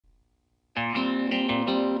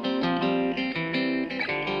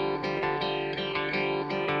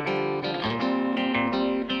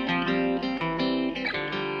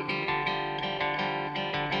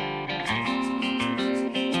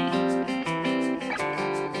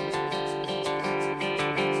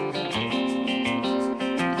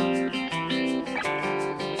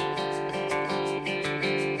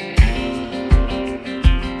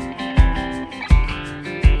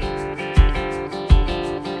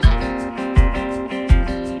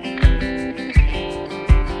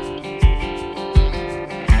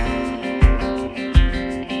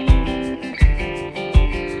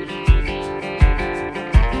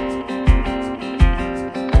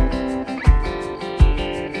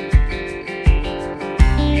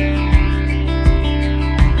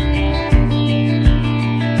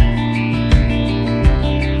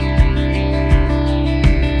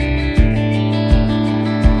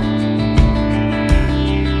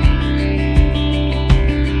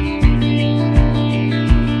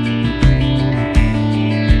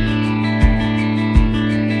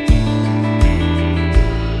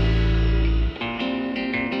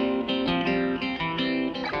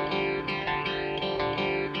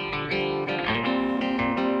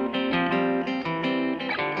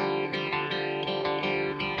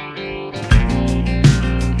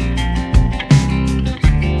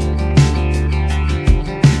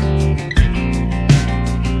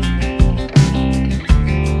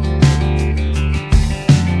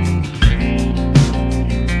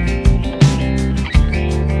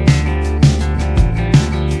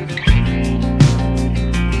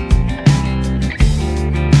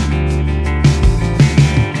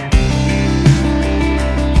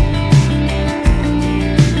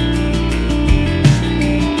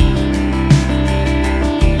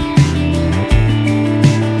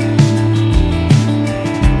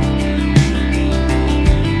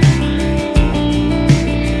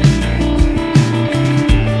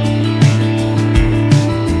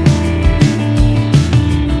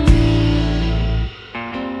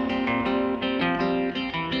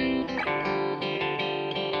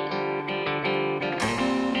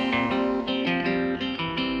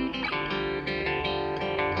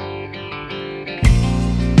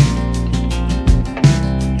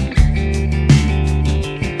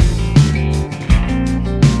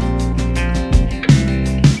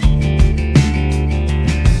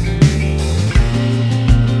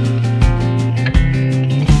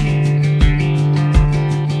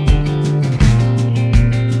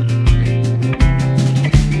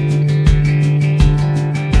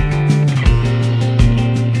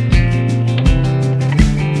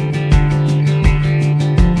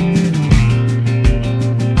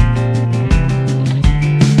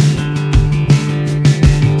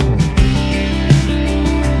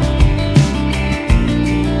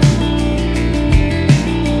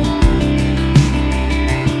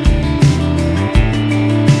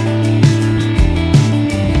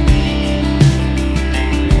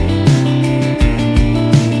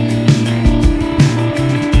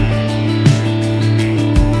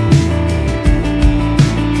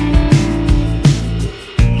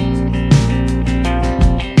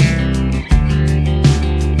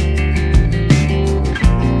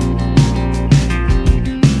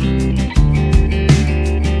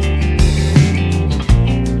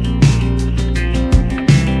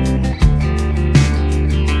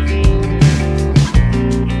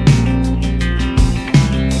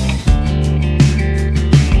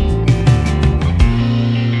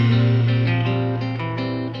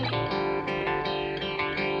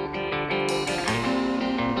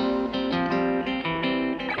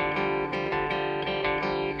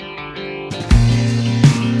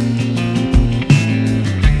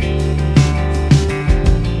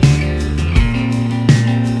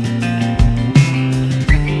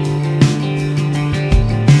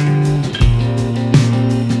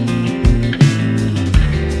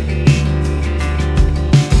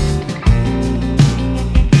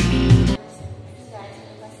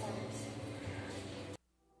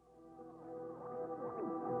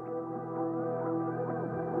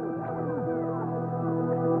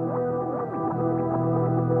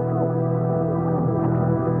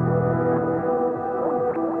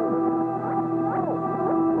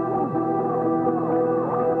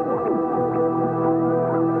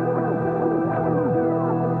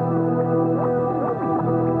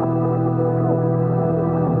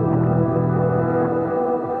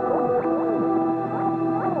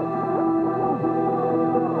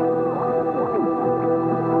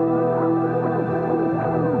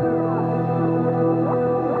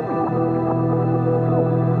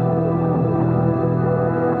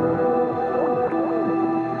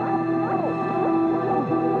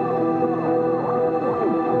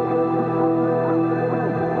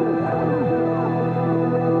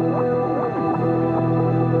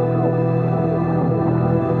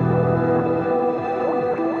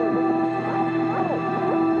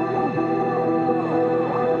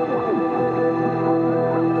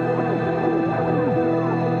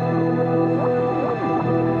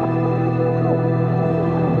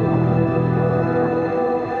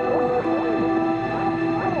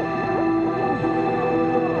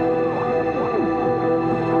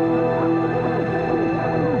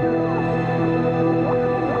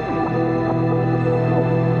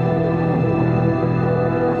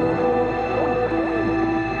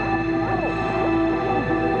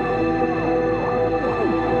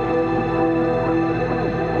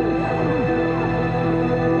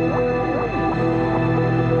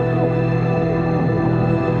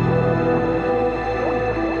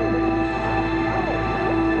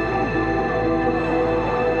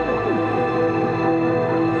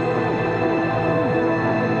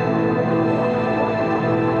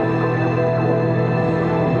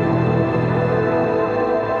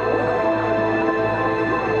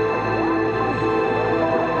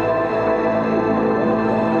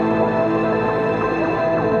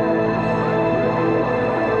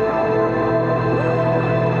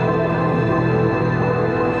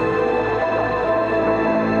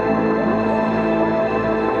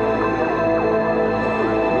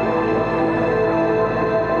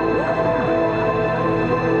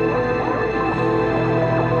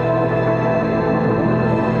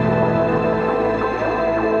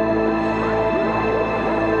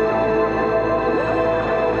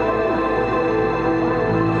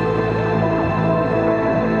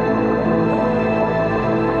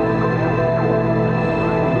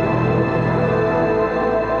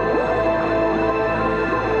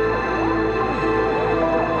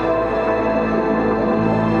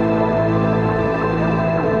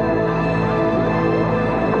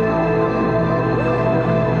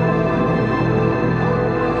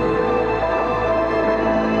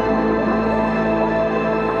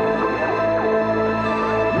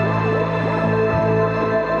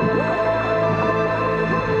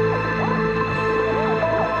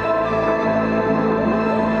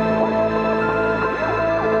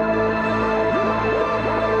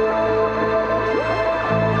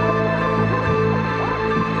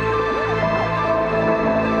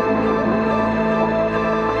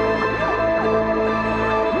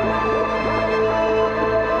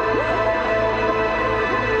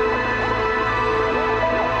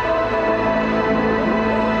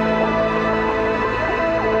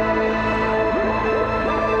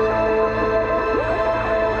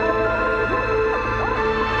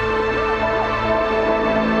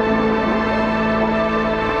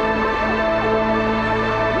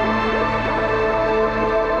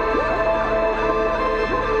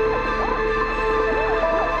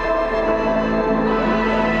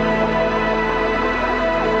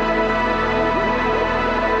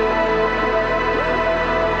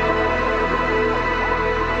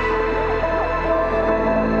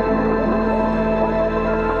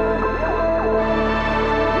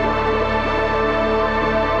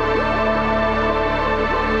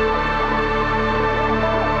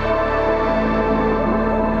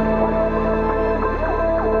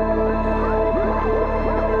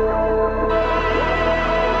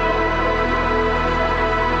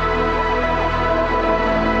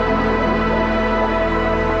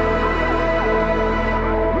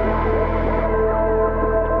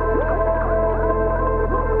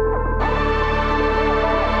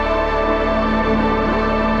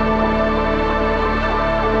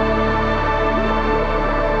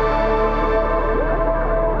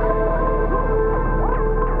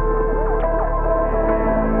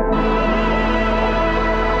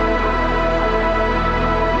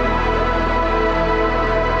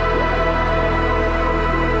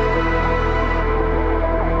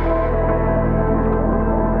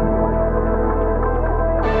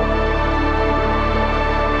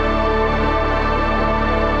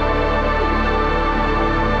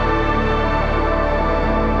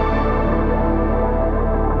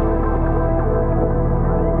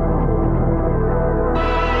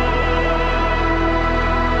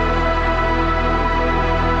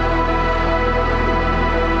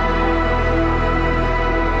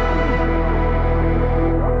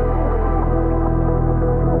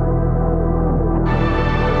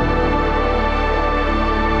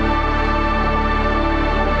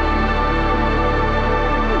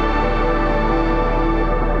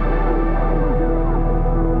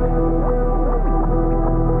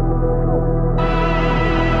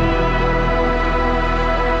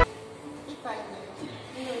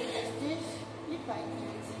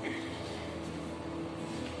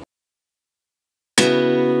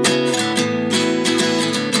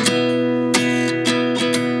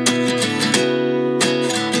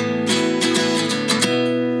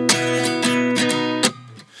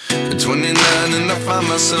find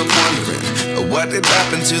myself wondering what did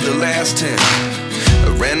happen to the last 10. I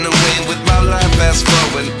ran away with my life, fast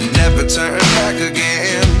forward, never turn back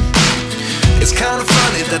again. It's kind of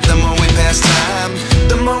funny that the more we pass time,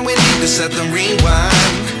 the more we need to set the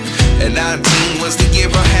rewind. And 19 was the year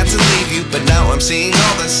I had to leave you, but now I'm seeing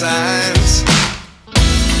all the signs.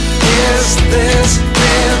 Is this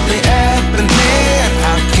really happening?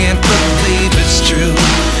 I can't believe it's true.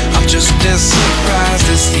 I'm just as surprised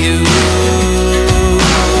as you.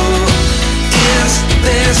 Is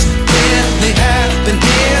this really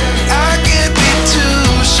happening? I can't be too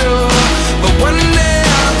sure, but one day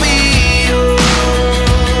I'll be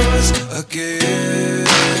yours again.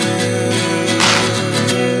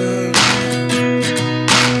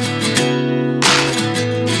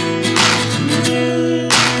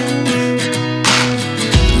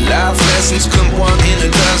 Life lessons come one in a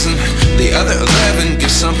dozen. The other 11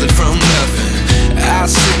 give something from nothing. I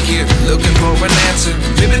sit here looking for an answer.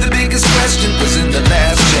 Maybe the biggest question was in the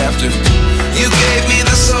last chapter. You gave me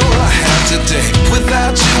the soul I have today.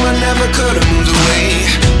 Without you I never could have moved away.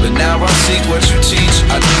 But now I see what you teach.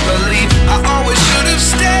 I do believe I always should have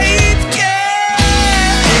stayed.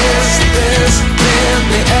 Yeah. Is this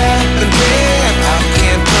really happening? I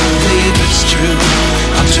can't believe it's true.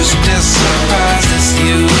 I'm just as surprised as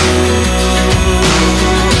you.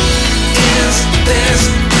 Is this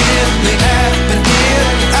really happening?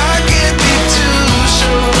 I can't be too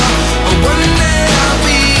sure, but one day I'll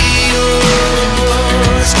be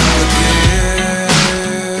yours again.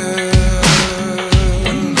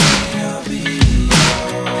 One day I'll be yours.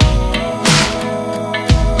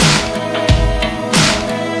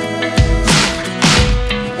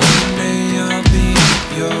 One day I'll be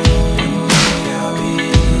yours. I'll be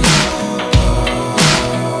yours.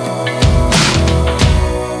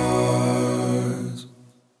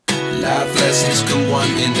 Life lessons come one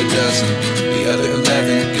in a dozen. The other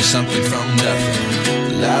 11 give something from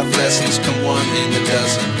nothing. Life lessons come one in a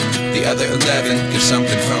dozen. The other 11 give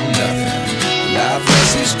something from nothing. Life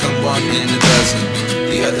lessons come one in a dozen.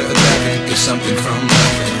 The other 11 give something from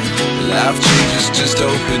nothing. Life changes just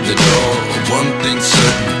open the door. One thing's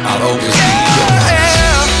certain, I'll always be yours.